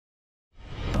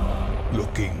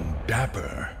looking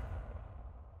dapper.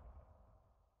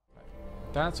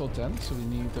 That's all done, so we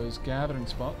need those gathering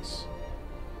spots.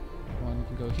 One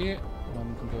can go here,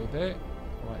 one can go there,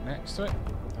 right next to it.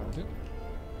 That'll do.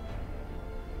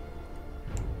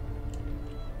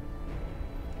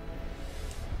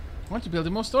 Why aren't you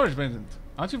building more storage, Brendan?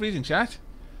 Aren't you reading chat?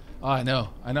 Oh, I know.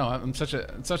 I'm such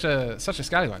a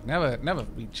scallywag. Never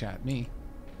read chat. Me.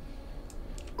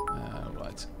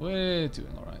 Right, we're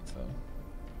doing all right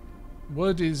though.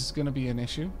 Wood is going to be an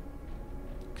issue,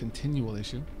 continual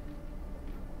issue.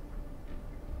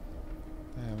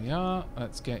 There we are.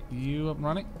 Let's get you up and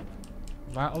running.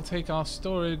 That'll take our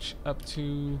storage up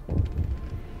to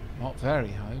not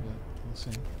very high, but we'll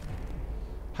see.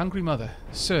 Hungry mother.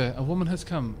 Sir, a woman has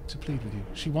come to plead with you.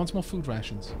 She wants more food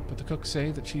rations, but the cooks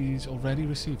say that she's already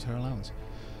received her allowance.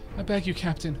 I beg you,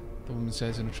 Captain, the woman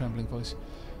says in a trembling voice.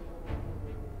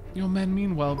 Your men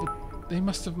mean well, but they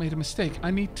must have made a mistake. I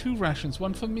need 2 rations,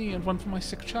 one for me and one for my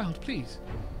sick child, please.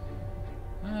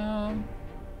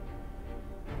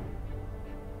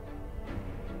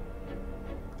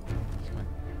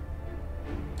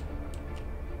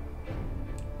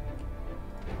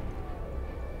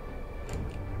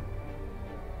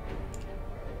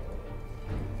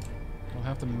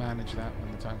 To manage that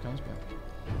when the time comes back.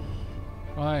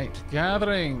 Right,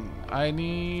 gathering. I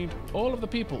need all of the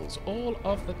peoples, all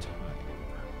of the time.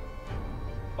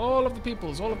 All of the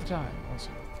peoples, all of the time. Also.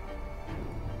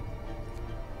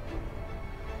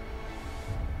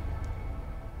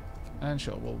 And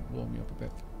sure, we'll warm you up a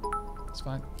bit. It's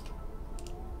fine.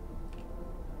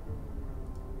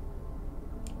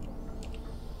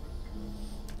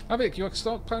 Aavak, you are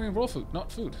stockpiling raw food,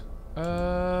 not food.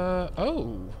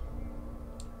 Oh.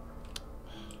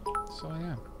 So I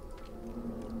am.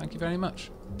 Thank you very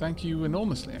much. Thank you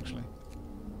enormously, actually.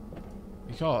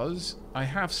 Because I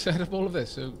have set up all of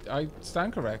this, so I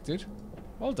stand corrected.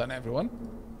 Well done, everyone.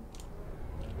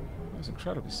 That was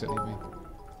incredibly silly of me.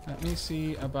 Let me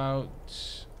see about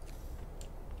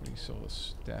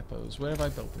resource depots. Where have I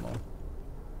built them all?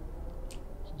 So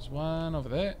there's one over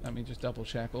there. Let me just double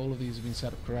check. All of these have been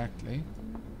set up correctly.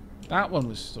 That one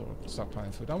was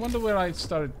stockpiling food. I wonder where I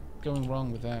started going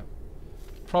wrong with that.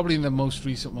 Probably in the most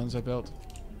recent ones I built.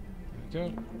 There we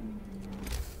go.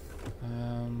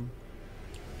 And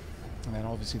then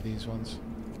obviously these ones.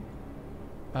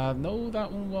 No, that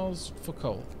one was for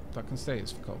coal. That can stay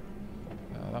as for coal.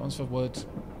 That one's for wood.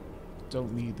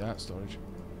 Don't need that storage.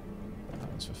 That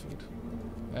one's for food.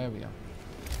 There we are.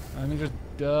 Let me just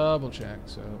double check.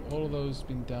 So all of those have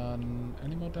been done.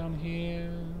 Any more down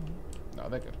here? No,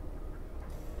 they're good.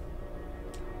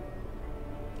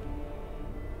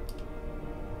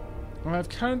 I've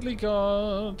currently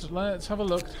got, let's have a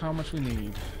look at how much we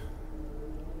need.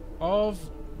 Of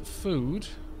food,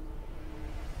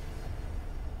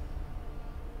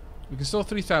 we can store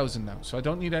 3,000 now, so I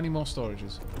don't need any more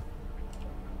storages.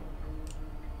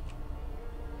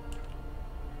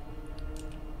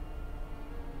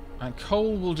 And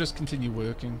coal will just continue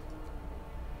working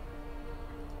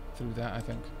through that, I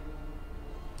think.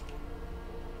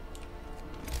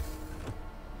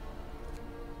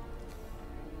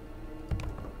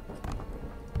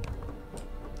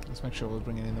 Let's make sure we're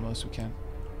bringing in the most we can.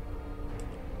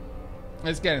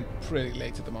 It's getting pretty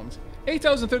late at the moment.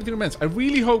 8,033 minutes. I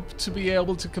really hope to be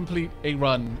able to complete a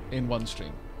run in one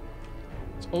stream.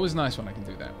 It's always nice when I can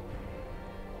do that.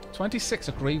 26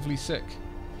 are gravely sick.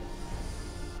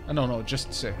 No,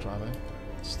 just sick, rather.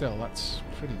 Still, that's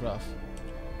pretty rough.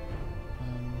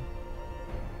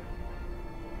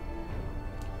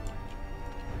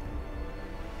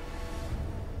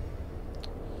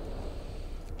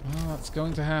 Well, that's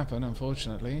going to happen,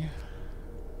 unfortunately.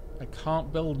 I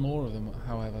can't build more of them,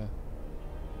 however.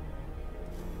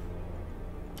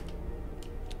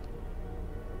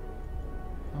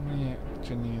 How many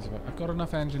engineers have I? I've got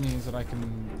enough engineers that I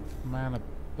can man a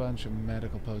bunch of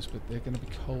medical posts, but they're going to be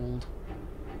cold.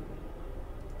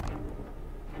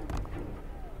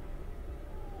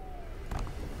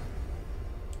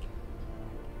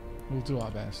 We'll do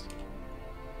our best.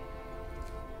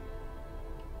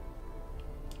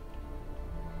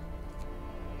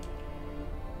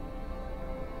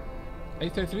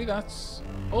 $8:33, that's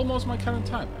almost my current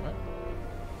time, right?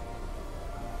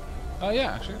 Oh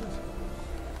yeah, actually it is.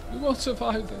 We won't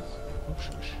survive this. Oh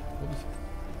shush. We'll be fine.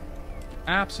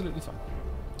 Absolutely fine.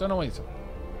 Don't know what you're talking.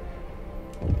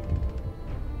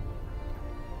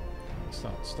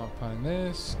 Start stockpiling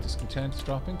this. Discontent is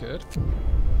dropping, good.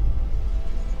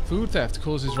 Food theft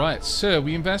causes riots. Sir,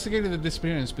 we investigated the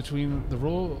disappearance between the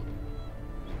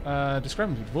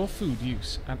discrepancy between raw food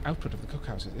use and output of the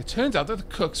cookhouses. It turns out that the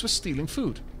cooks were stealing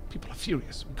food. People are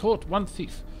furious. We caught one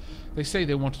thief. They say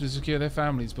they wanted to secure their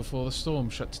families before the storm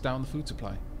shuts down the food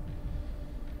supply.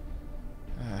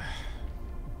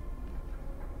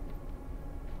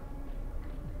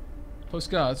 Post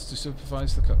guards to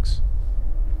supervise the cooks.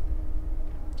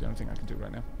 The only thing I can do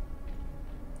right now.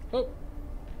 Oh,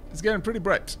 it's getting pretty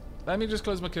bright. Let me just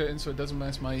close my curtain so it doesn't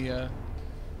mess my.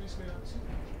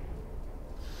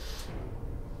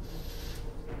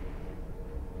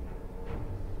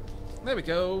 There we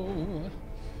go.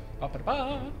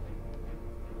 Ba-ba-da-ba.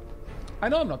 I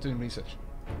know I'm not doing research.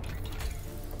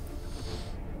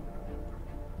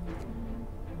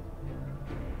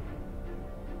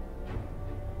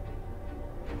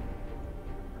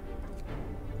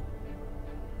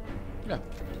 Yeah,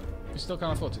 you still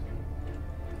can't afford it.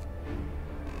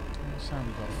 Sam,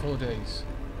 we've got 4 days.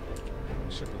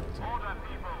 Should be able to. Order,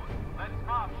 people. Let's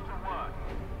march to work.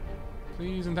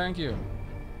 Please and thank you.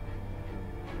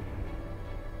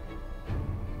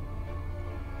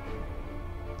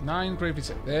 Nine gravely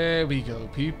sick. There we go.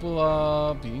 People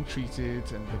are being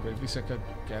treated, and the gravely sick are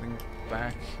getting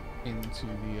back into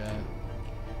the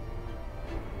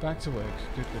back to work.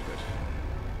 Good, good, good.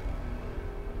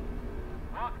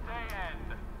 Workday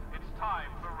end. It's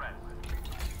time for rest.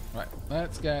 Right,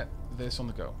 let's get this on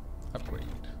the go. Upgrade.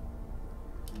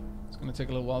 It's going to take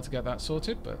a little while to get that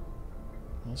sorted, but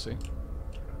we'll see.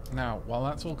 Now, while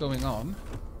that's all going on,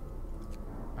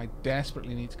 I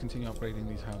desperately need to continue upgrading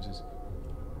these houses.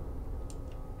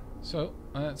 So,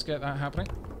 let's get that happening.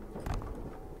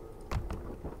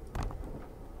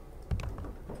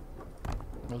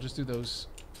 We'll just do those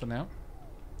for now.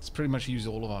 Let's pretty much use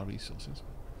all of our resources.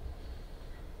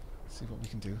 Let's see what we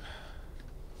can do.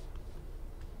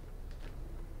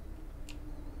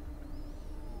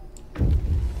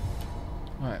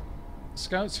 Right.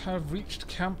 Scouts have reached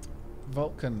Camp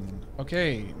Vulcan.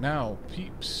 Okay, now,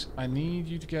 peeps, I need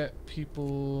you to get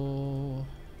people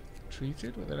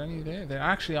treated. Were there any there? There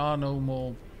actually are no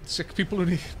more sick people who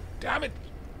need... Damn it!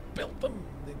 Built them!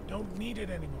 They don't need it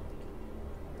anymore.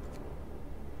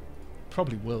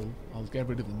 Probably will. I'll get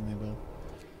rid of them when they will.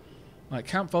 Right,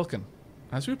 Camp Vulcan.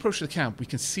 As we approach the camp, we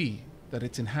can see that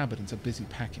its inhabitants are busy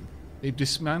packing. They've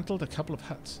dismantled a couple of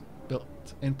huts,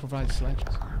 built improvised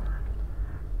sledges.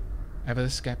 Ever the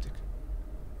skeptic.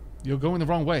 You're going the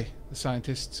wrong way. The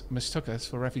scientists mistook us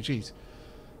for refugees.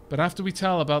 But after we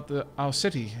tell about our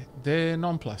city, they're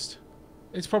nonplussed.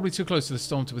 It's probably too close to the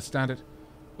storm to withstand it.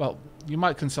 Well, you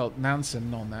might consult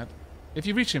Nansen on that, if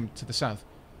you reach him to the south.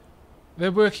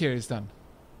 Their work here is done.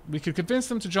 We could convince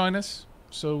them to join us,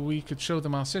 so we could show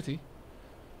them our city.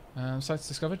 Sites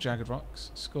discovered, jagged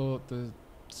rocks. Score the...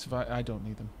 I don't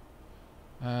need them.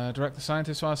 Direct the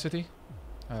scientists to our city.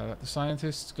 Let the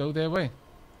scientists go their way.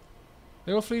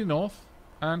 They will flee north,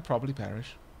 and probably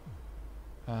perish.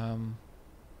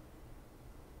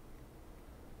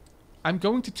 I'm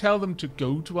going to tell them to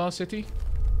go to our city.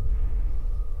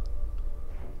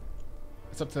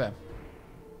 It's up to them.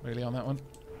 Really on that one.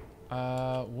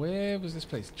 Where was this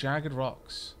place? Jagged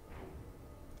rocks.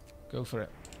 Go for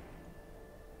it.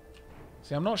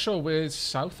 See, I'm not sure where's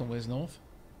south and where's north.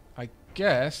 I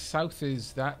guess south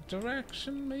is that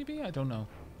direction, maybe? I don't know.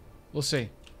 We'll see.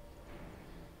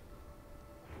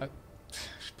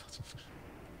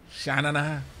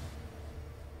 Shanahan.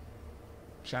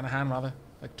 Shanahan, rather.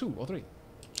 Like 2 or 3.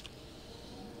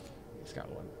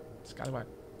 Scallywag. Scallywag.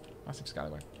 Massive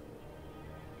scallywag.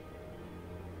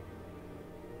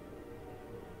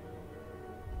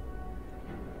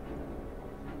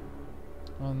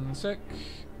 One sec.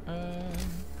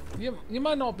 You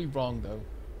might not be wrong, though.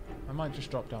 I might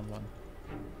just drop down 1.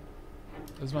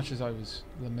 As much as I was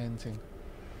lamenting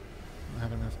not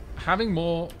having enough. Having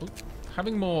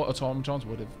more automatons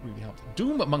would have really helped.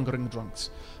 Doom-mongering drunks.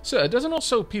 Sir, doesn't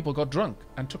also people got drunk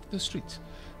and took to the streets?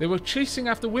 They were chasing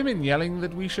after women, yelling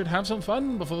that we should have some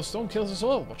fun before the storm kills us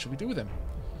all. What should we do with them?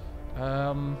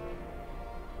 Not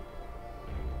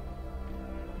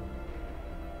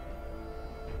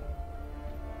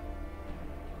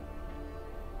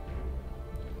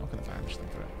going to banish them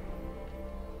for it.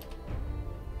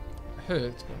 It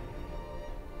hurts, but...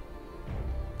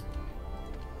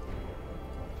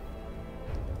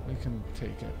 we can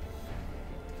take it.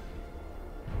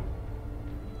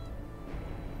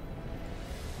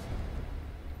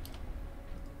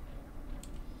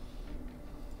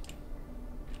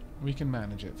 We can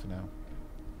manage it for now.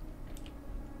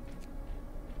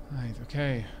 Right,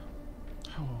 okay.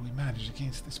 How will we manage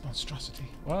against this monstrosity?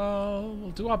 Well,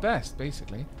 we'll do our best,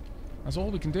 basically. That's all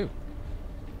we can do.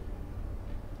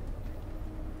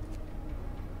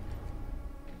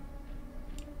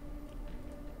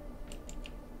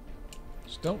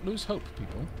 Just don't lose hope,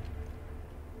 people.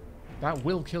 That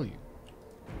will kill you.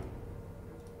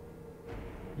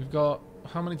 We've got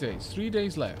how many days? 3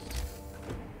 days left.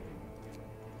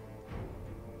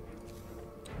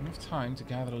 Enough time to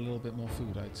gather a little bit more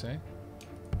food, I'd say.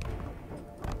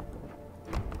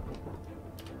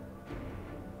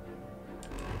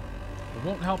 It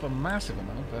won't help a massive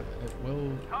amount, but it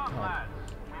will Come, help. lads.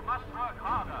 We must work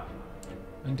harder.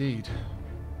 Indeed.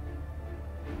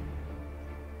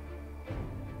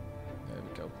 There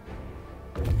we go.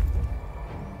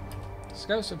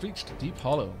 Scouts have reached Deep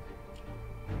Hollow.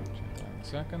 Check that in a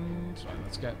second. Right,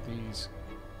 let's get these.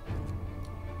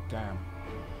 Damn.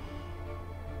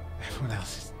 Everyone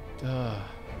else is...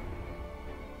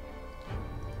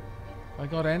 I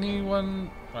got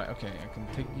anyone... Right, okay, I can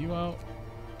take you out.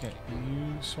 Get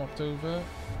you swapped over.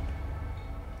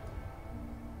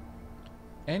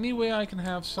 Any way I can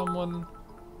have someone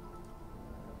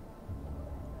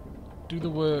do the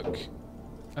work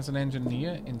as an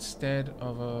engineer instead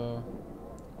of a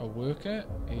worker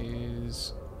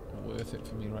is worth it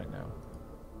for me right now.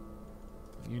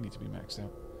 You need to be maxed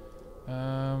out.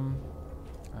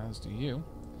 As do you.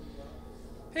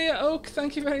 Hey, Oak,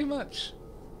 thank you very much.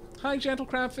 Hi, gentle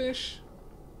crabfish.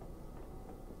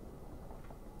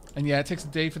 And yeah, it takes a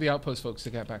day for the outpost folks to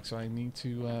get back, so I need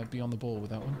to be on the ball with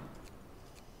that one.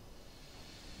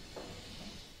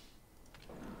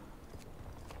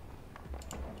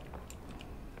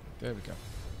 There we go.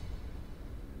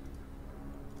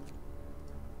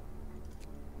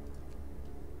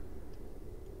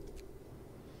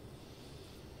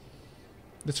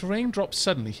 The terrain drops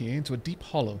suddenly here into a deep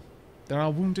hollow. There are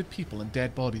wounded people and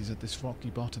dead bodies at this rocky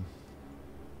bottom.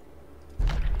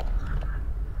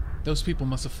 Those people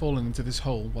must have fallen into this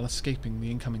hole while escaping the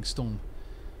incoming storm.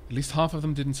 At least half of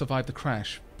them didn't survive the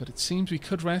crash, but it seems we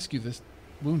could rescue the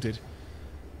wounded.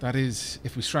 That is,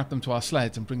 if we strap them to our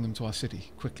sleds and bring them to our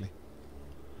city, quickly.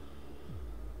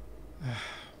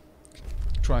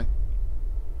 Try.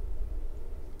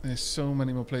 There's so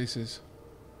many more places.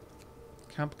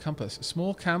 Camp Compass. A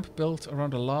small camp built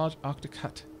around a large Arctic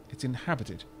hut. It's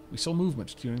inhabited. We saw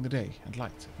movement during the day and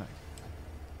light at night.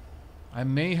 I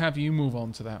may have you move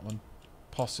on to that one.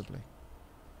 Possibly.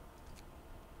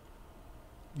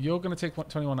 You're going to take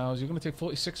 21 hours. You're going to take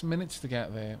 46 minutes to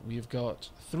get there. We've got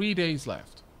 3 days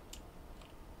left.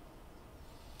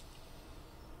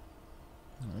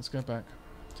 Let's go back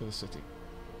to the city.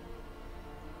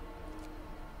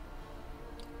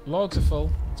 Logs are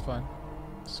full. It's fine.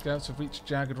 Scouts have reached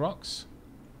Jagged Rocks.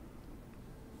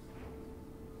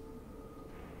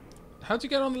 How do you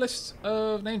get on the list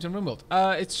of names in Rimworld?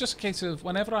 It's just a case of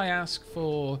whenever I ask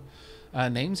for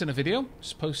names in a video,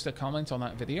 just post a comment on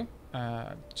that video,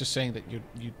 just saying that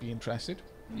you'd be interested.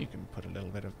 You can put a little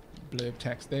bit of blurb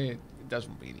text there. It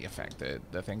doesn't really affect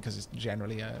the thing because it's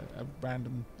generally a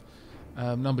random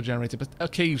number generator. But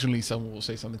occasionally someone will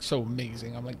say something so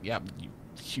amazing. I'm like, yeah,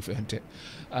 you've earned it.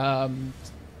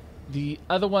 The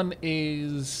other one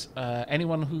is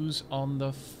anyone who's on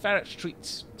the Ferret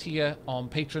Street tier on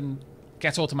Patreon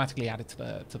gets automatically added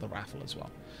to the raffle as well.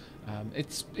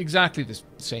 It's exactly the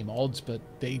same odds, but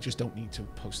they just don't need to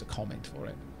post a comment for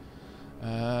it.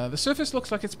 The surface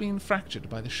looks like it's been fractured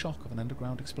by the shock of an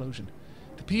underground explosion.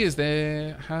 It appears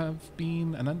there may have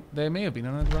been an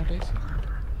underground base.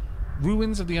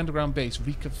 Ruins of the underground base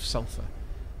reek of sulfur.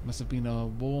 It must have been a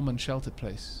warm and sheltered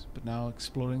place, but now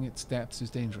exploring its depths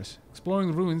is dangerous.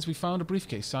 Exploring the ruins, we found a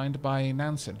briefcase signed by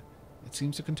Nansen. It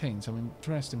seems to contain some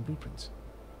interesting blueprints.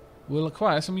 We'll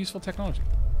acquire some useful technology.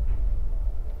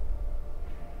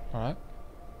 Alright.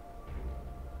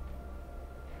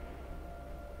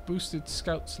 Boosted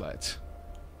scout sleds.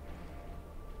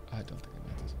 I don't think it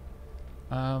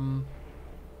matters.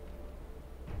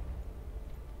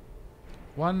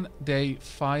 1 day,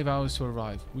 5 hours to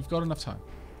arrive. We've got enough time.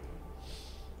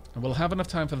 And we'll have enough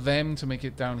time for them to make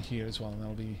it down here as well. And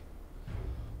that'll be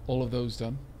all of those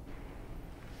done.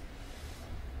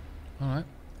 Alright.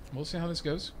 We'll see how this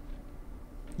goes.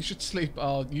 You should sleep.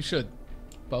 Oh, you should.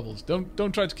 Bubbles.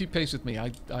 Don't try to keep pace with me.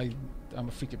 I'm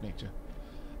a freak of nature.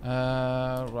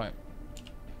 Right.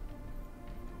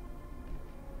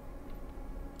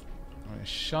 We're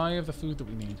shy of the food that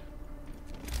we need.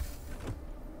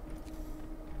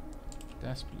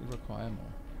 Desperately require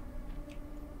more.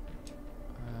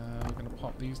 We're going to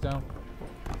pop these down.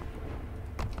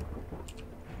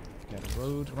 Get a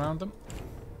road around them.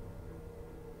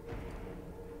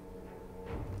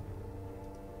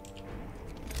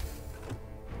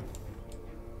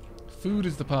 Food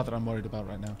is the part that I'm worried about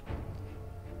right now.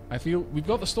 I feel we've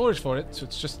got the storage for it, so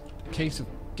it's just a case of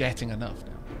getting enough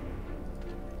now.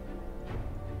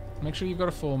 Make sure you've got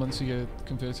a foreman so you're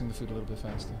converting the food a little bit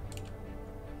faster.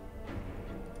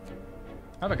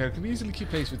 Aavak, I could easily keep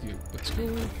pace with you, but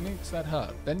school makes that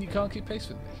hard. Then you can't keep pace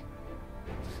with me.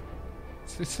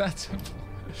 It's that simple.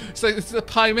 It's like, it's the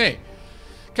pie me.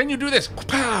 Can you do this?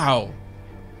 Pow!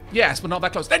 Yes, but not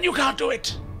that close. Then you can't do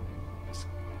it!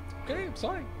 Okay, I'm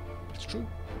sorry. It's true.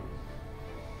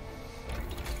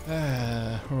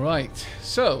 Right.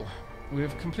 So,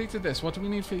 we've completed this. What do we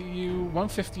need for you?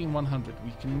 150 and 100.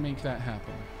 We can make that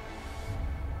happen.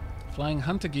 Flying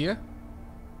hunter gear.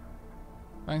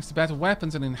 Thanks to better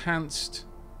weapons and enhanced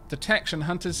detection,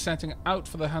 hunters setting out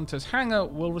for the hunter's hangar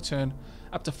will return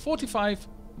up to 45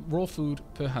 raw food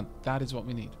per hunt. That is what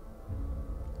we need.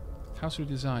 House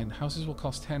redesign. Houses will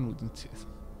cost 10 wood and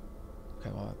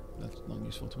okay, well, that's not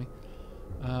useful to me.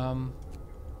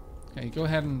 Okay, go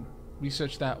ahead and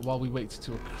research that while we wait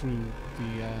to accrue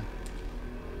the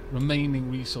remaining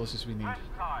resources we need. Rest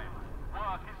time.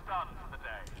 Work is done for the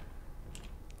day.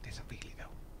 It isn't really,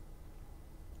 though.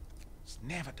 It's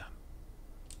never done.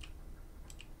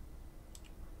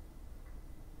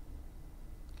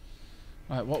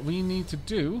 Alright, what we need to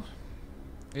do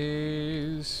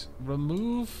is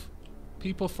remove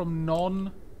people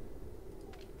from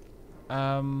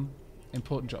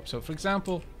important jobs. So, for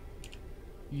example,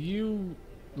 you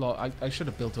lot, I should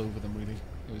have built over them, really.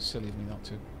 It was silly of me not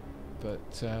to.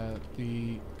 But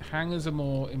the hangars are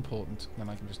more important, then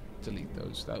I can just delete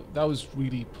those. That was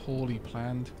really poorly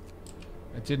planned.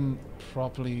 I didn't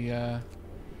properly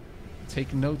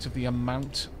take note of the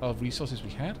amount of resources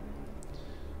we had.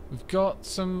 We've got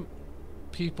some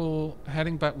people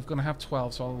heading back. We're going to have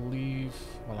 12, so I'll leave...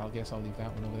 Well, I guess I'll leave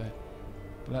that one over there.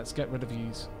 But let's get rid of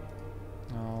these.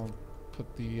 I'll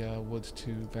put the wood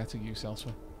to better use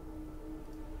elsewhere.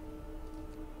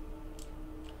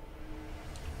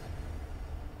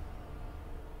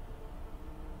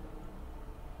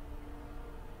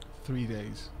 Three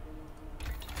days.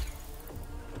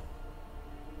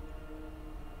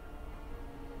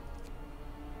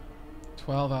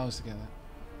 12 hours together.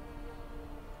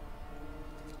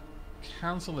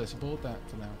 Cancel this. Abort that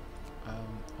for now.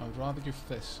 I would rather go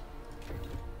for this.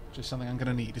 Just something I'm going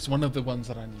to need. It's one of the ones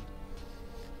that I need.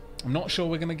 I'm not sure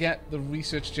we're going to get the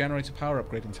research generator power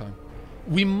upgrade in time.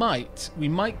 We might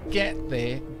get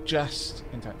there just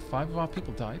in time. 5 of our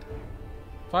people died.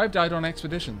 5 died on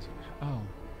expeditions. Oh.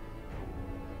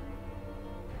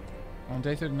 On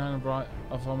day 39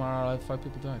 of our life, 5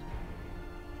 people died.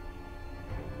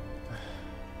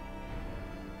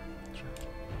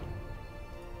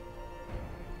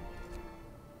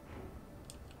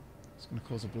 It's going to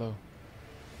cause a blow.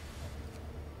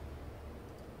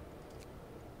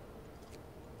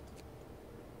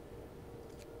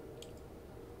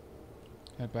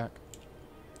 Head back.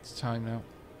 It's time now.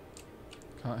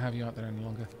 Can't have you out there any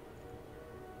longer.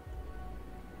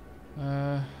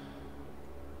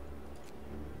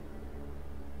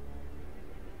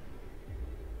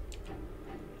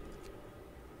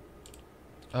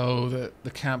 Oh,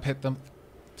 the camp hit them.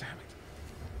 Damn it.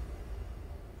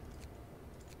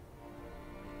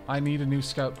 I need a new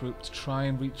scout group to try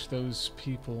and reach those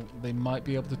people. They might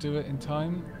be able to do it in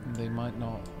time, and they might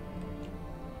not.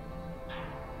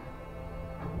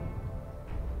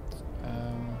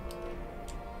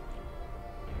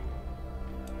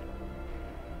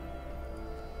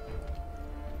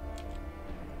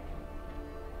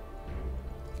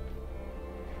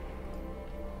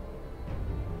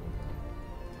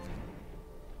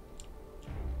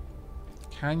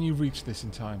 Can you reach this in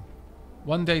time?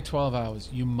 1 day, 12 hours.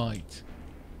 You might.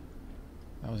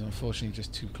 That was unfortunately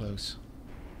just too close.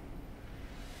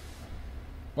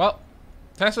 Well,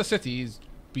 Tesla City has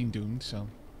been doomed, so...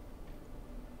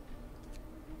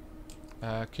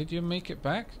 could you make it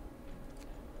back?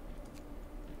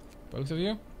 Both of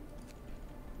you?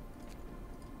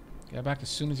 Get back as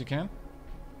soon as you can.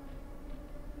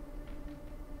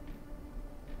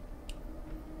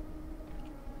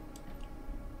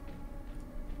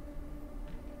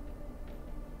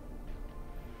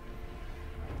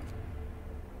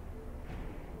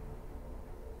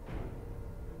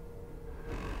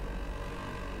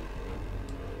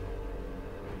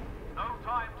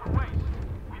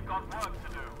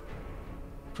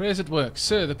 Prayers at work.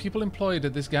 Sir, the people employed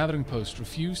at this gathering post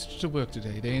refused to work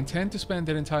today. They intend to spend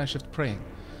their entire shift praying.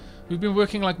 We've been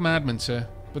working like madmen, sir,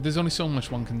 but there's only so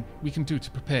much we can do to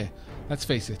prepare. Let's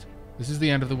face it, this is the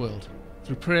end of the world.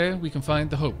 Through prayer, we can find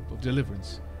the hope of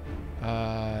deliverance.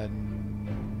 No.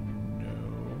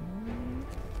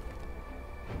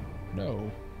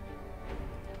 No.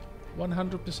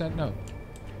 100% no.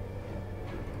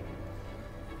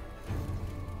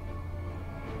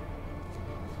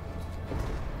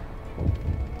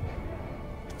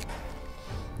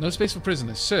 No space for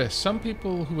prisoners. Sir, some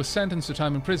people who were sentenced to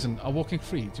time in prison are walking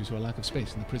free due to a lack of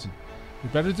space in the prison.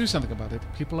 We'd better do something about it.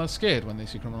 People are scared when they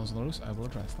see criminals on the loose. I will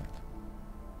address that.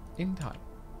 In time.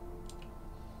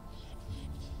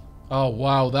 Oh,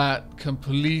 wow. That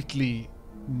completely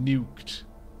nuked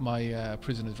my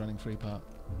prisoners running free part.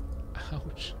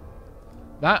 Ouch.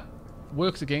 That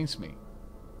worked against me.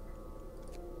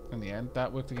 In the end,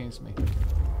 that worked against me.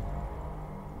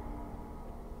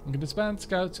 You can disband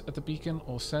scouts at the beacon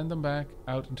or send them back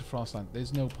out into Frostland.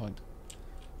 There's no point.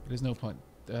 There's no point.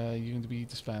 You're going to be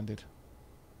disbanded.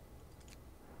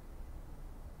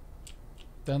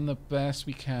 Done the best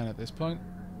we can at this point.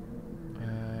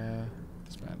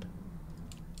 Disband.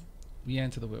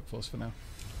 Re-enter the workforce for now.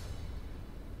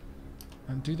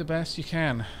 And do the best you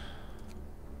can.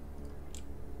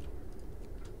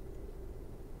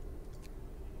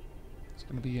 It's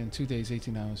going to be in 2 days,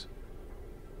 18 hours.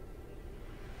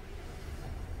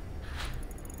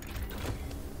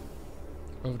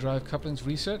 Overdrive couplings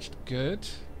researched. Good.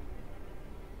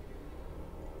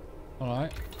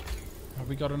 Alright. Have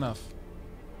we got enough?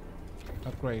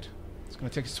 Upgrade. It's going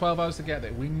to take us 12 hours to get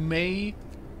there. We may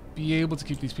be able to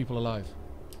keep these people alive.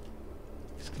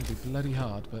 It's going to be bloody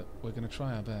hard, but we're going to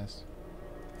try our best.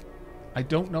 I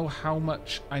don't know how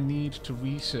much I need to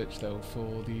research, though,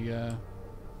 for the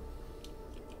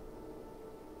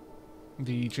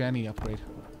Jenny upgrade.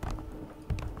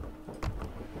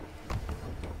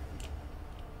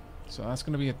 So that's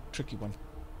going to be a tricky one.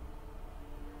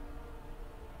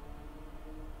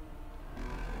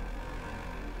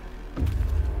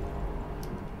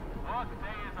 Work day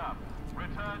is up.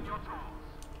 Return your tools.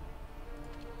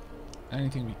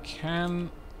 Anything we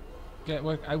can get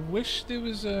work. I wish there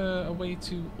was a way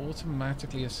to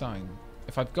automatically assign.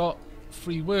 If I've got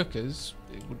free workers,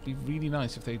 it would be really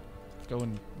nice if they go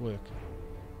and work,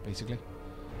 basically.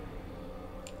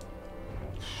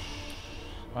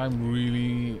 I'm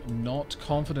really not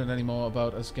confident anymore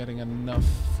about us getting enough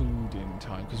food in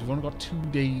time, because we've only got 2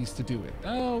 days to do it.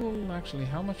 Oh, actually,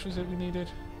 how much was it we needed?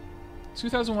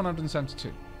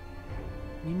 2,172.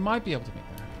 We might be able to make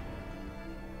that.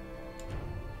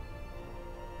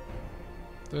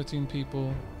 13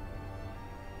 people.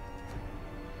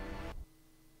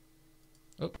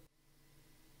 Oh.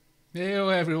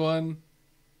 Heyo, everyone.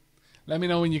 Let me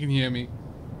know when you can hear me.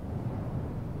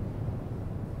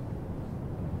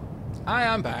 I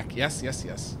am back. Yes, yes,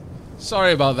 yes.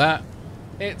 Sorry about that.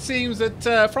 It seems that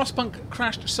Frostpunk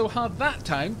crashed so hard that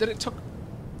time that it took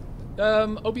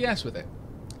OBS with it.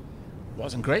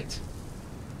 Wasn't great,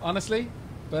 honestly.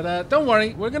 But don't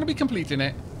worry, we're going to be completing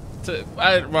it.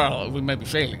 Well, we may be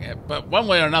failing it, but one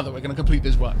way or another, we're going to complete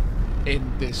this run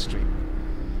in this stream.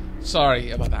 Sorry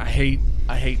about that. I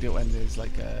hate it when there's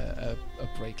like a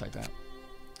break like that.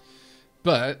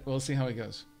 But we'll see how it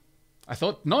goes. I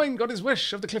thought 9 got his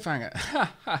wish of the cliffhanger.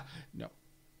 Ha ha. No.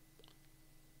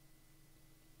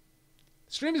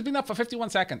 The stream has been up for 51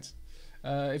 seconds.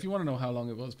 If you want to know how long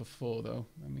it was before, though,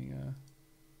 let me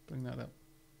bring that up.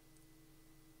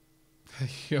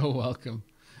 You're welcome.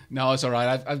 No, it's all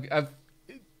right. I've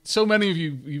so many of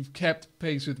you've kept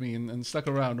pace with me and stuck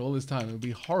around all this time. It would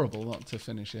be horrible not to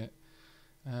finish it.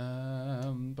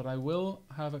 But I will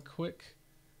have a quick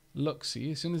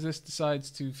look-see as soon as this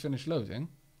decides to finish loading.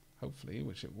 Hopefully,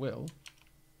 which it will.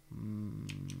 I'm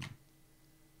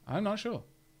not sure.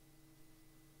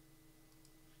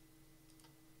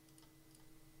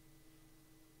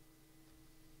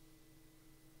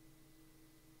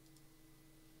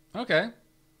 Okay.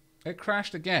 It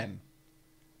crashed again.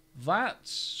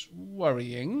 That's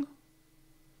worrying.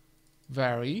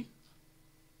 Very.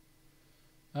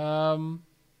 But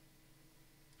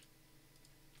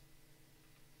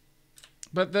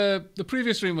the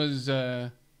previous stream was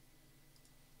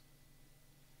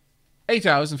 8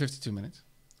 hours and 52 minutes.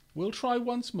 We'll try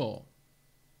once more.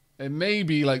 It may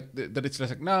be like that it's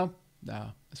like, no,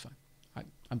 it's fine.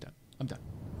 I'm done. I'm done.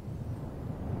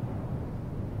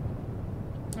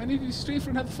 I need to stream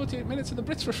for another 48 minutes of the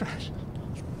Brits refresh.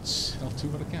 I'll do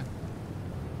what I can.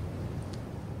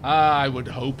 I would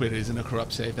hope it isn't a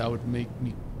corrupt save. That would make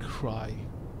me cry.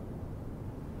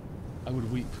 I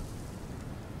would weep.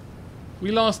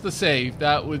 We lost the save.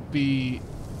 That would be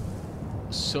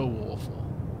so awful.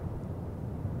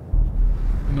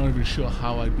 I'm not even sure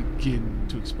how I begin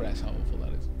to express how awful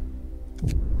that is.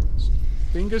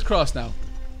 Fingers crossed now.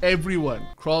 Everyone,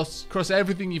 cross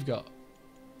everything you've got.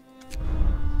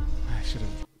 I should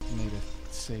have made a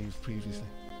save previously.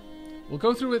 We'll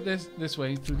go through it this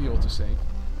way, through the autosave.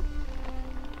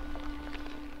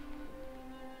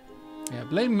 Yeah,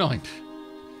 blame 9.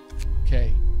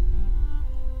 Okay.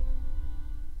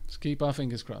 Let's keep our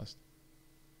fingers crossed.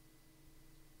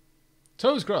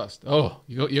 Toes crossed. Oh,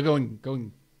 you're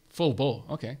going full bore.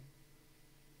 Okay.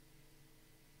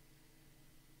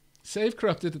 Save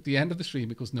corrupted at the end of the stream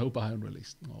because no biome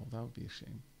released. Oh, that would be a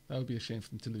shame. That would be a shame for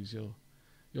them to lose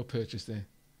your purchase there.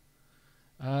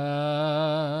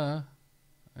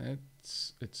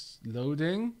 It's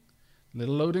loading.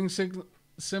 Little loading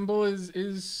symbol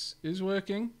is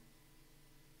working.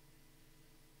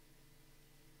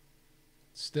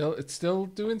 It's still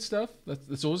doing stuff.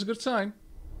 That's always a good sign.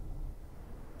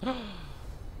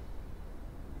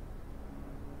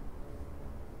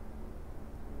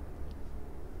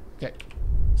 Okay,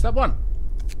 step 1.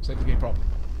 Save the game properly.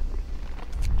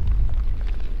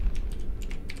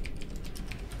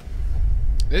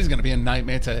 This is going to be a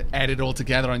nightmare to edit all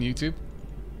together on YouTube.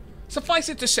 Suffice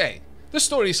it to say, the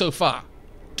story so far,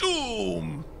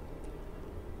 doom!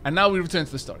 And now we return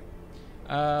to the story.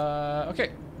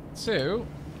 Okay, so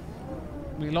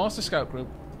we lost the scout group.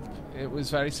 It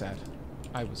was very sad.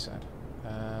 I was sad.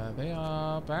 They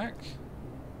are back.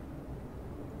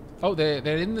 Oh,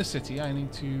 they're in the city. I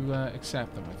need to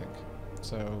accept them, I think.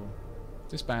 So,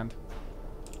 disband.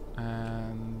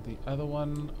 And the other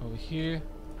one over here.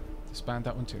 Disband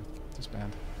that one too.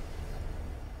 Disband.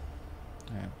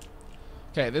 Yeah.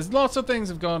 Okay, there's lots of things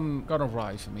have gone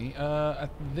awry for me. At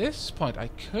this point, I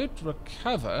could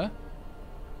recover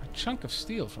a chunk of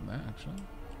steel from that, actually.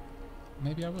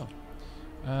 Maybe I will.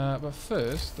 But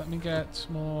first, let me get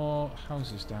more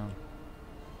houses down.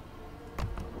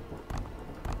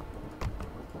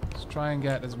 Let's try and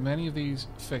get as many of these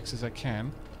fixed as I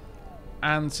can.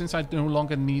 And since I no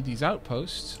longer need these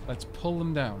outposts, let's pull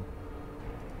them down.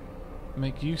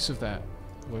 Make use of that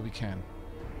where we can.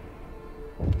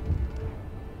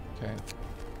 Okay.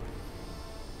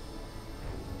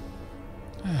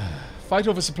 Fight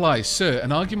over supplies. Sir,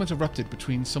 an argument erupted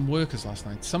between some workers last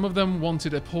night. Some of them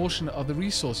wanted a portion of the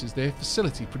resources their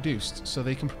facility produced so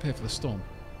they can prepare for the storm.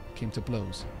 It came to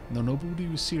blows. Though nobody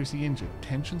was seriously injured,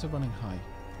 tensions are running high.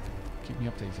 Keep me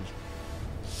updated.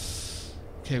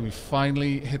 Okay, we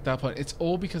finally hit that point. It's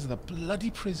all because of the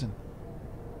bloody prison.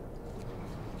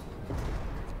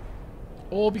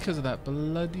 All because of that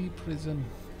bloody prison.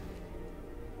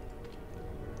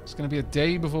 It's going to be a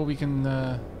day before we can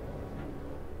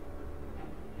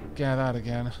get that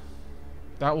again.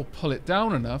 That will pull it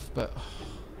down enough, but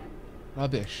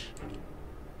rubbish.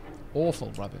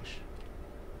 Awful rubbish.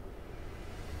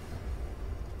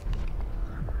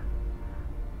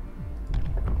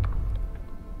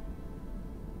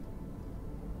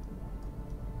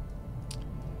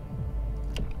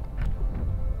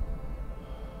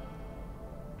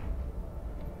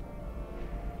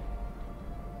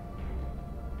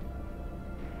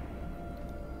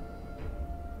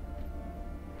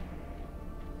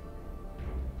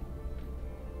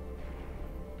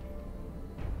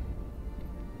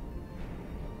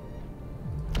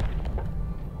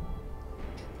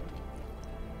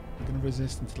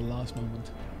 Resist until the last moment.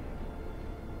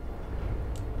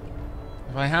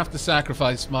 If I have to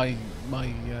sacrifice my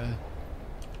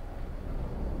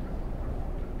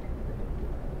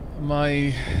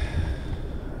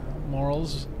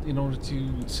morals in order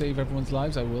to save everyone's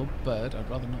lives, I will, but I'd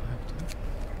rather not have to.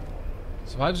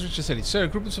 Survivors reach the city. Sir, a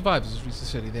group of survivors has reached the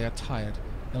city. They are tired.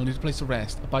 They'll need a place to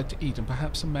rest, a bite to eat, and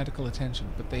perhaps some medical attention,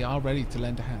 but they are ready to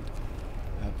lend a hand.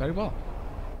 Very well.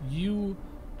 You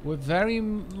were very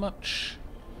much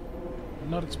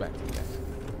not expecting that.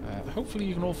 Hopefully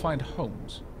you can all find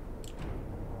homes.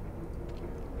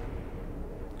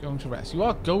 Going to rest. You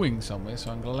are going somewhere,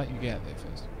 so I'm going to let you get there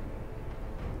first.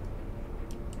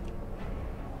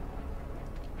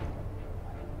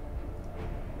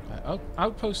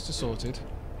 Outposts are sorted.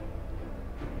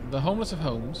 The homeless have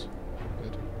homes.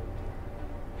 Good.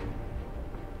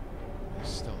 They're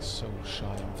still so shy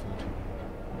on food.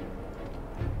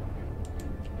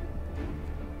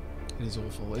 It is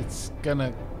awful. It's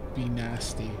gonna be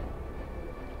nasty.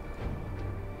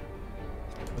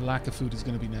 The lack of food is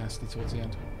gonna be nasty towards the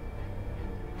end.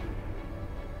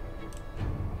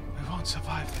 We won't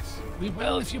survive this. We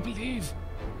will if you believe.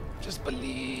 Just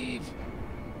believe.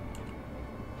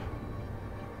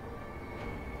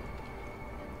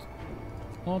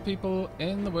 More people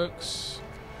in the works.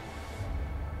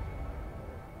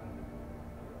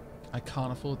 I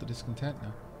can't afford the discontent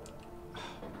now.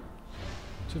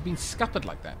 To have been scuppered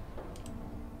like that.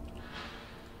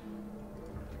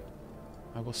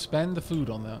 I will spend the food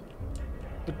on that.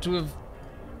 But to have...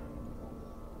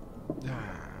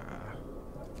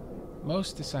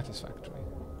 most dissatisfactory.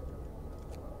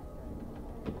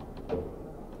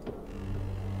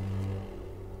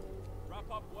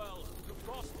 Wrap up well. The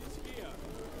frost is here.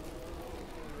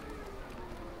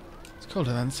 It's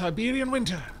colder than Siberian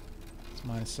winter. It's It's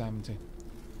minus 70.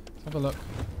 Let's have a look.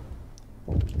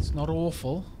 It's not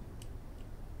awful,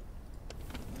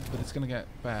 but it's going to get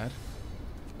bad.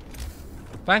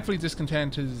 Thankfully,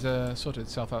 discontent has sorted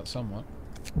itself out somewhat.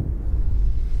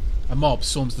 A mob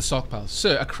storms the stockpiles.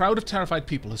 Sir, a crowd of terrified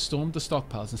people has stormed the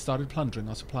stockpiles and started plundering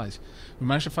our supplies. We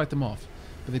managed to fight them off,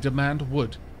 but they demand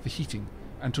wood for heating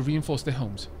and to reinforce their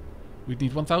homes. We'd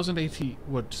need 1,080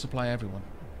 wood to supply everyone.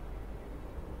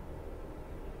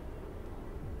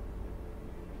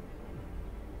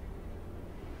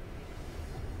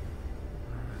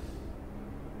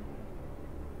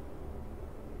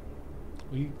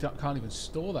 We can't even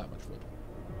store that much wood.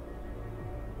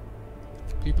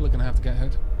 People are going to have to get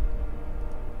hurt.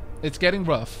 It's getting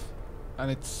rough,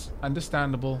 and it's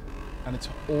understandable, and it's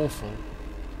awful,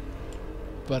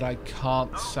 but I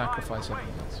can't sacrifice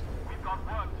everything else. We've got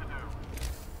work to do.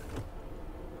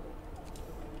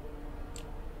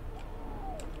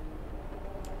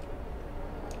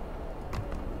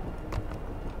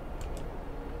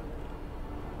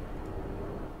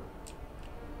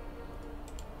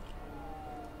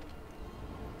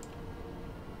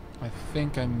 I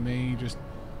think I may just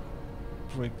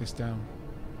break this down.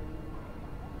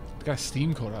 I got a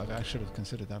steam core out of it. I should have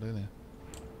considered that earlier.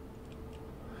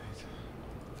 Right.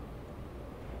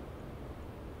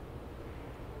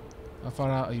 How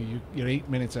far out are you? You're 8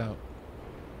 minutes out.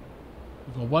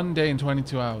 You've got 1 day and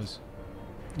 22 hours.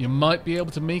 You might be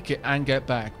able to make it and get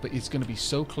back, but it's going to be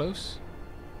so close.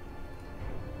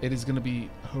 It is going to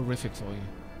be horrific for you.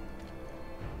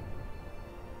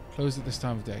 Closed at this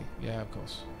time of day. Yeah, of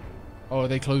course. Oh, are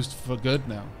they closed for good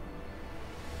now?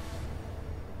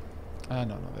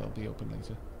 No, they'll be open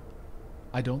later.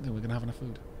 I don't think we're going to have enough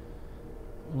food.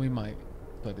 We might,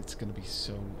 but it's going to be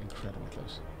so incredibly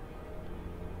close.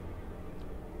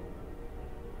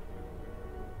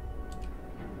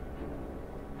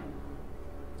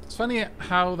 It's funny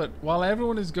how that while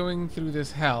everyone is going through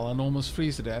this hell and almost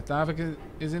freeze to death, Aavak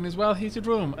is in his well-heated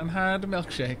room and had a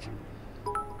milkshake.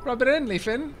 Rub it in,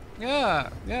 Leafin. Yeah,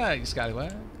 you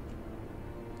scallywag.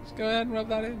 Just go ahead and rub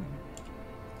that in.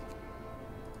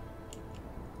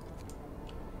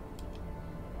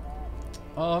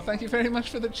 Oh, thank you very much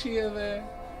for the cheer there,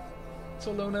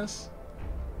 Solonas.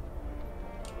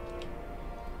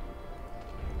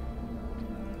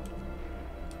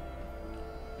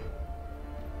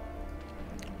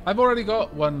 I've already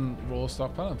got 1 raw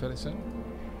stockpile, I'm fairly certain.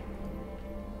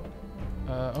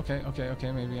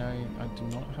 Okay, maybe I do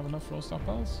not have enough raw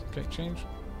stockpiles. Okay, change.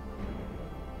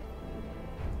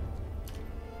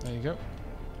 There you go.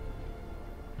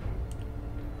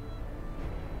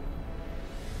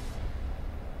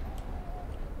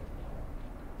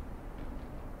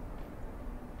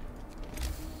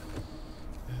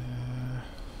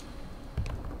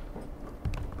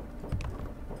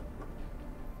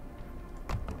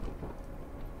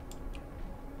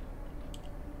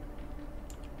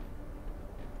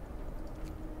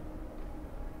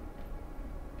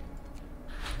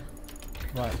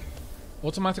 Right.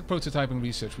 Automatic prototyping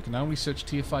research. We can now research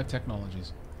tier 5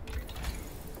 technologies.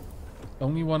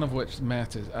 Only one of which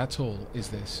matters at all is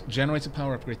this. Generator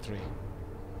power upgrade 3.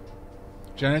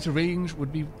 Generator range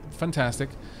would be fantastic.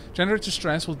 Generator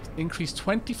stress will increase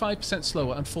 25%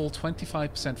 slower and fall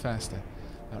 25% faster.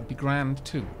 That would be grand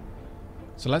too.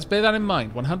 So let's bear that in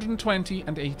mind. 120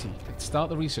 and 80. Let's start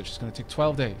the research. It's going to take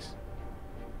 12 days.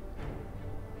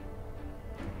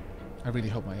 I really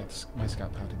hope my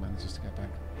scout party manages to get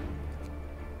back.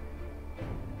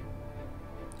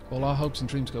 All our hopes and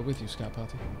dreams go with you, scout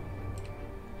party.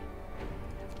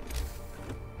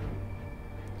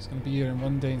 It's going to be here in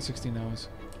 1 day and 16 hours.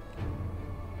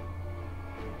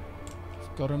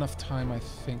 I've got enough time, I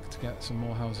think, to get some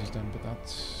more houses done, but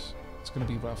it's going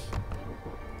to be rough.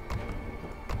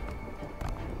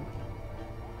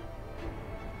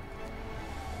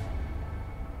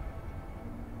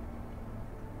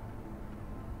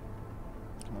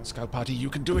 Scout party, you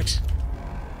can do it.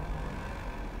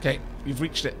 Okay, you've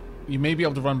reached it. You may be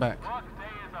able to run back.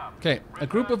 Okay, a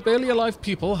group of barely alive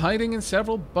people hiding in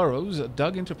several burrows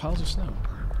dug into piles of snow.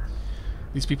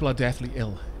 These people are deathly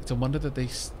ill. It's a wonder that they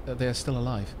are still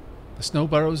alive. The snow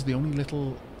burrows are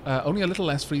only a little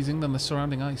less freezing than the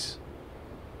surrounding ice.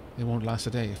 They won't last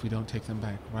a day if we don't take them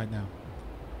back right now.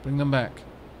 Bring them back.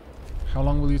 How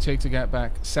long will you take to get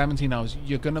back? 17 hours.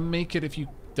 You're gonna make it if you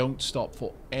don't stop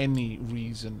for any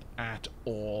reason at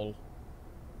all.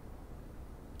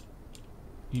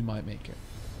 You might make it.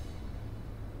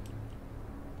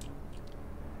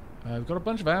 We've got a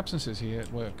bunch of absences here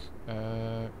at work.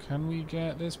 Can we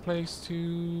get this place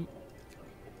to...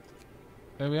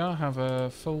 There we are. Have a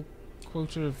full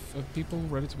quota of people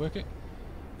ready to work it?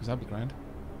 Because that'd be grand.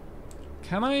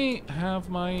 Can I have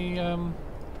my...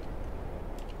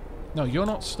 No, you're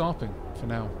not stopping for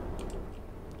now.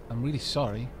 I'm really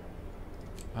sorry.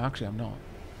 Actually, I'm not.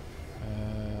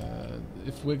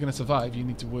 If we're going to survive, you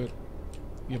need to work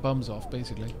your bums off,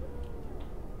 basically.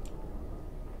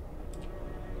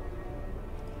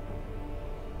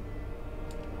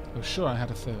 I was sure I had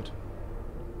a third.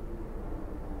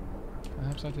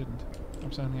 Perhaps I didn't.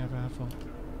 Perhaps I only had a handful.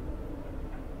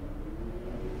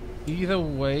 Either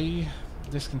way,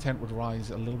 discontent would rise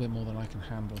a little bit more than I can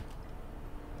handle.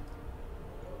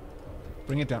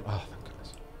 Bring it down. Oh, thank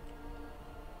goodness.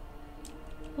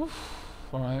 Oof.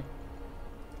 Alright.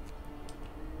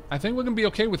 I think we're going to be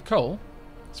okay with coal.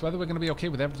 It's whether we're going to be okay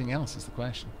with everything else is the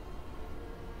question.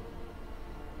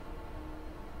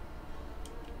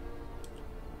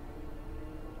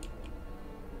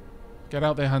 Get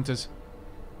out there, hunters.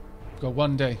 We've got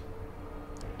one day.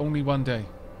 Only one day.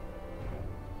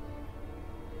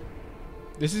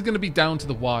 This is going to be down to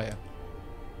the wire.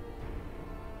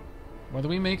 Whether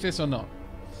we make this or not.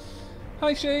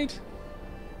 Hi, Shade.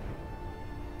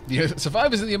 The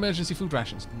survivors of the emergency food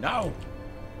rations. No!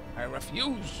 I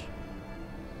refuse!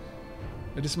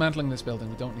 We're dismantling this building.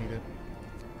 We don't need it.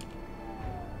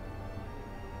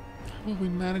 Will we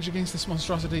manage against this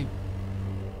monstrosity?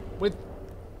 With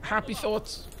happy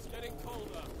thoughts.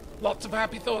 Lots of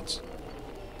happy thoughts.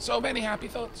 So many happy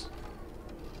thoughts.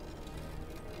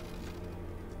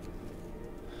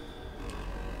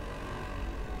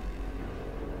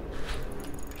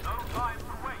 No time to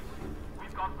waste.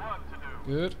 We've got work to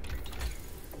do. Good.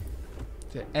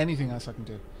 Is there anything else I can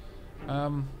do?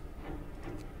 I'll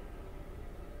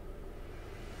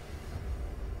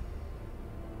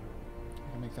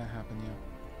make that happen, yeah.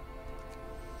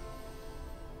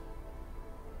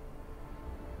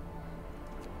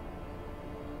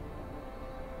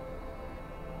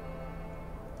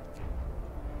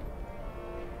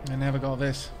 I never got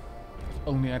this. If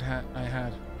only I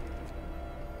had.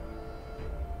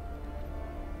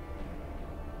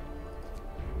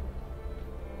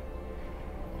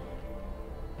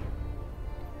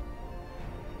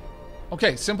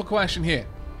 Okay, simple question here.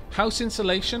 House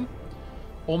insulation,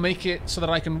 or make it so that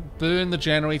I can burn the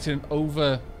generator and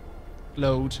overload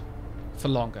for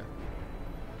longer?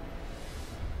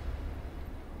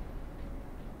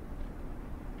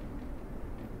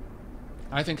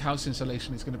 I think house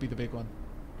insulation is going to be the big one.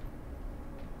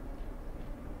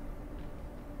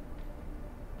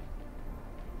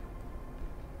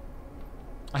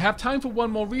 I have time for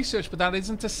one more research, but that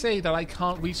isn't to say that I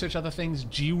can't research other things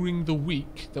during the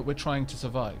week that we're trying to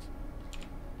survive.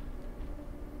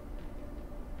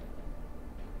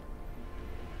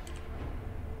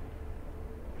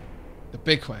 The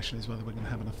big question is whether we're going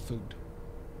to have enough food.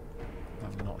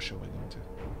 I'm not sure we're going to.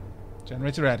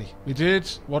 Generator ready. We did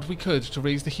what we could to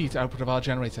raise the heat output of our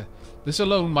generator. This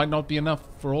alone might not be enough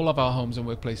for all of our homes and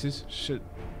workplaces.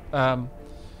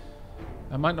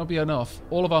 That might not be enough.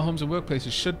 All of our homes and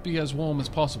workplaces should be as warm as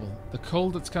possible. The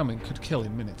cold that's coming could kill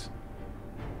in minutes.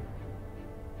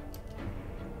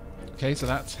 Okay, so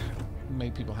that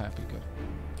made people happy. Good.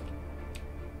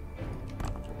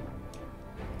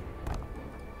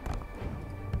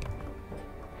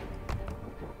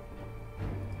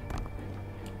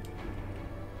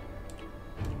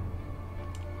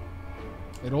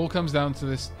 It all comes down to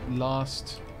this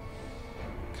last...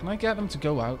 Can I get them to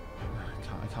go out?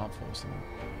 I can't force them.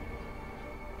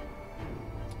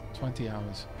 20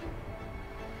 hours.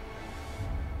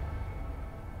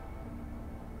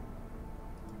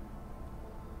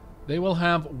 They will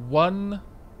have one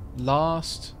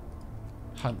last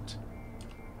hunt.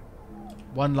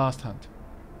 One last hunt.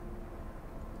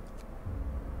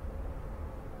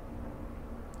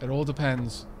 It all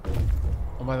depends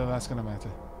on whether that's going to matter.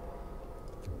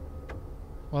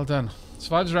 Well done.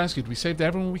 Survivors rescued. We saved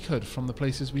everyone we could from the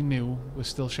places we knew were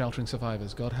still sheltering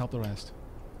survivors. God help the rest.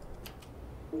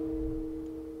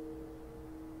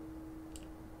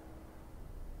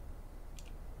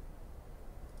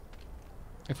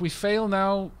 If we fail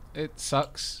now, it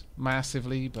sucks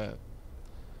massively, but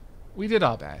we did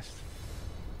our best.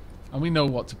 And we know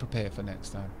what to prepare for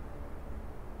next time.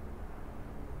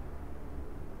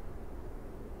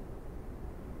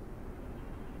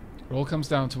 It all comes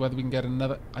down to whether we can get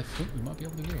another... I think we might be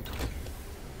able to do it.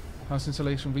 House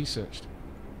insulation researched.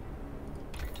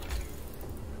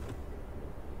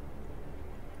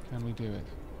 Can we do it?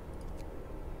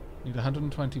 Need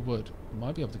 120 wood. We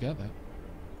might be able to get that.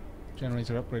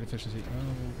 Generator upgrade efficiency.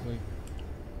 Oh, wait.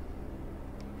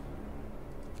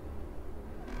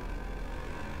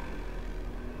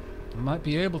 I might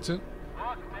be able to. Work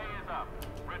day is up.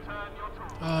 Return your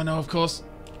tools. Oh, no, of course.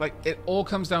 Like, it all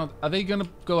comes down... Are they going to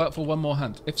go out for one more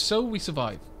hunt? If so, we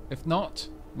survive. If not,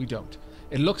 we don't.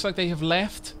 It looks like they have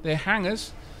left their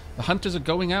hangars. The hunters are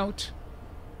going out.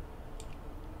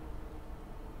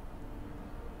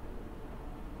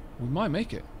 We might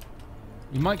make it.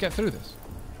 We might get through this.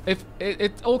 If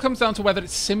it all comes down to whether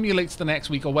it simulates the next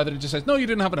week or whether it just says, no, you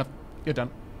didn't have enough. You're done.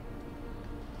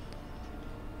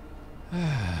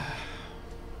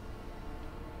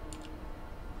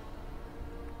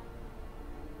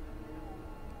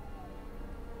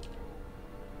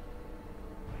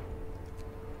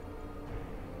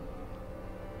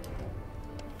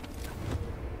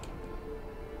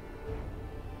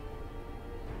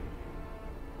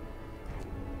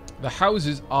 The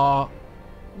houses are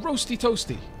roasty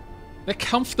toasty. They're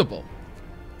comfortable.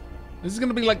 This is going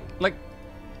to be like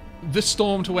the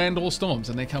storm to end all storms,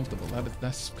 and they're comfortable.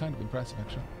 That's kind of impressive,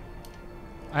 actually.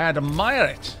 I admire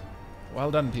it.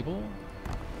 Well done, people.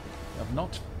 You have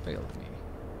not failed me.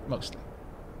 Mostly.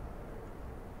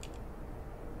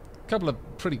 A couple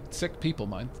of pretty sick people,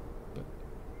 mind. But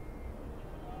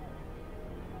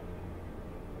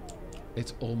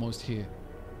it's almost here.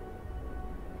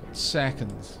 Got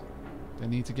seconds. They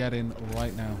need to get in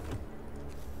right now.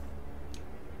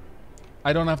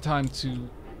 I don't have time to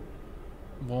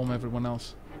warm everyone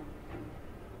else.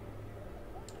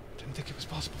 Didn't think it was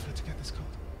possible for it to get this cold.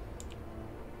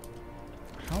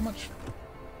 How much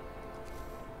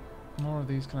more of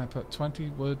these can I put?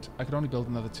 20 wood. I could only build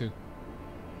another 2.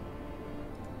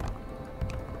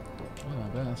 Well,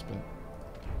 my best, but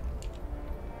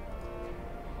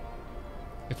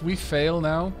if we fail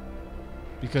now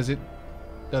because it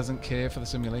doesn't care for the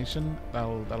simulation,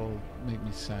 that'll make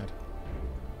me sad.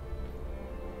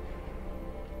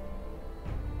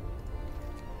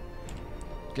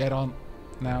 Get on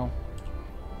now.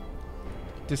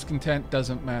 Discontent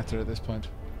doesn't matter at this point.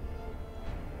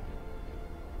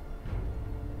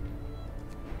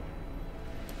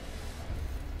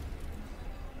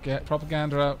 Get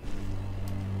propaganda out.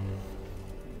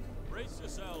 Brace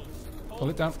yourselves. Pull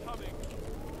it down.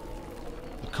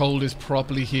 The cold is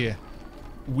properly here.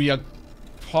 We are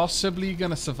possibly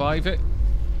going to survive it.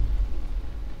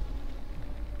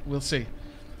 We'll see.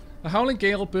 A howling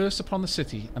gale bursts upon the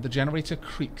city, and the generator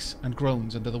creaks and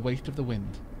groans under the weight of the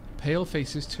wind. Pale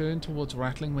faces turn towards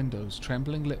rattling windows,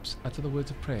 trembling lips utter the words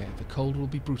of prayer. The cold will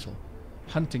be brutal.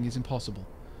 Hunting is impossible.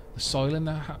 The soil in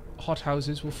the hot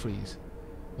houses will freeze.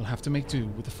 We'll have to make do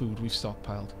with the food we've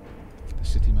stockpiled. The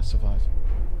city must survive.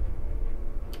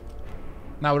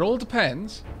 Now, it all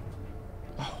depends...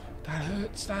 Oh, that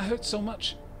hurts. That hurts so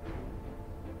much.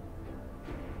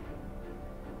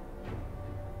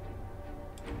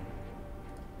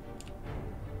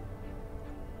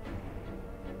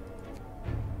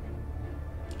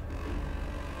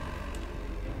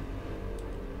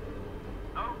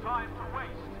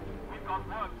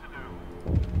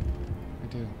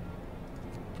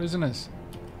 Prisoners.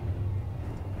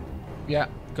 Yeah,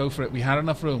 go for it. We had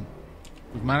enough room.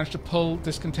 We've managed to pull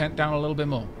discontent down a little bit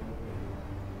more.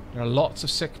 There are lots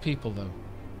of sick people, though.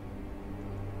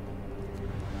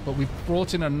 But we've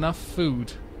brought in enough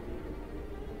food.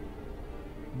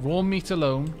 Raw meat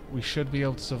alone, we should be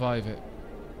able to survive it.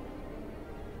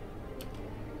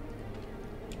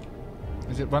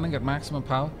 Is it running at maximum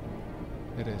power?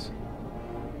 It is.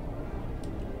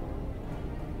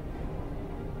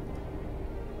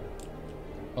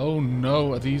 Oh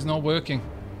no, are these not working?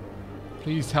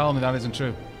 Please tell me that isn't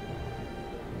true.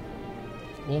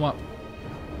 Warm up.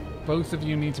 Both of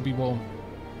you need to be warm.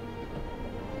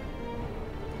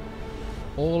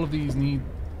 All of these need...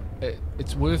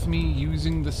 it's worth me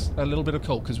using this a little bit of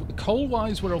coal, because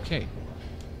coal-wise we're okay.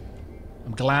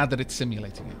 I'm glad that it's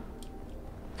simulating it.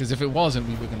 Because if it wasn't,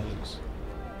 we were going to lose.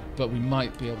 But we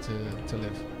might be able to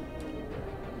live.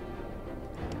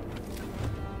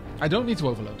 I don't need to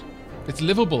overload. It's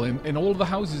livable. In all of the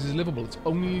houses is livable. It's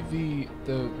only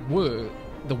the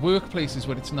workplaces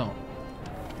where it's not.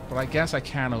 But I guess I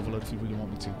can overload if you really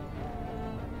want me to.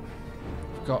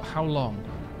 We've got how long?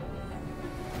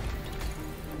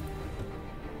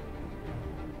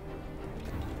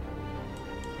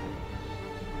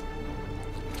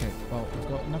 Okay, well, we've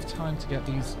got enough time to get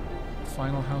these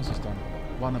final houses done.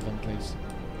 One of them, please.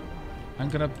 I'm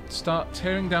going to start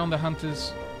tearing down the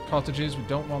hunters' cottages. We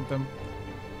don't want them.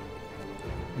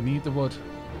 We need the wood.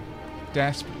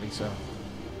 Desperately so.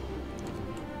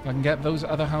 If I can get those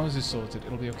other houses sorted,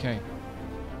 it'll be okay.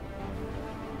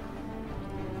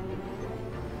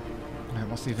 Right,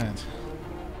 what's the event?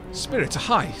 Spirits are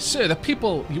high. Sir, the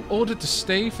people you ordered to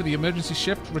stay for the emergency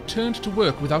shift returned to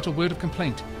work without a word of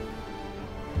complaint.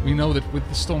 We know that with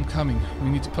the storm coming, we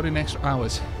need to put in extra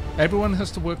hours. Everyone has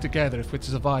to work together if we're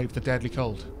to survive the deadly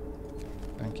cold.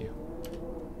 Thank you.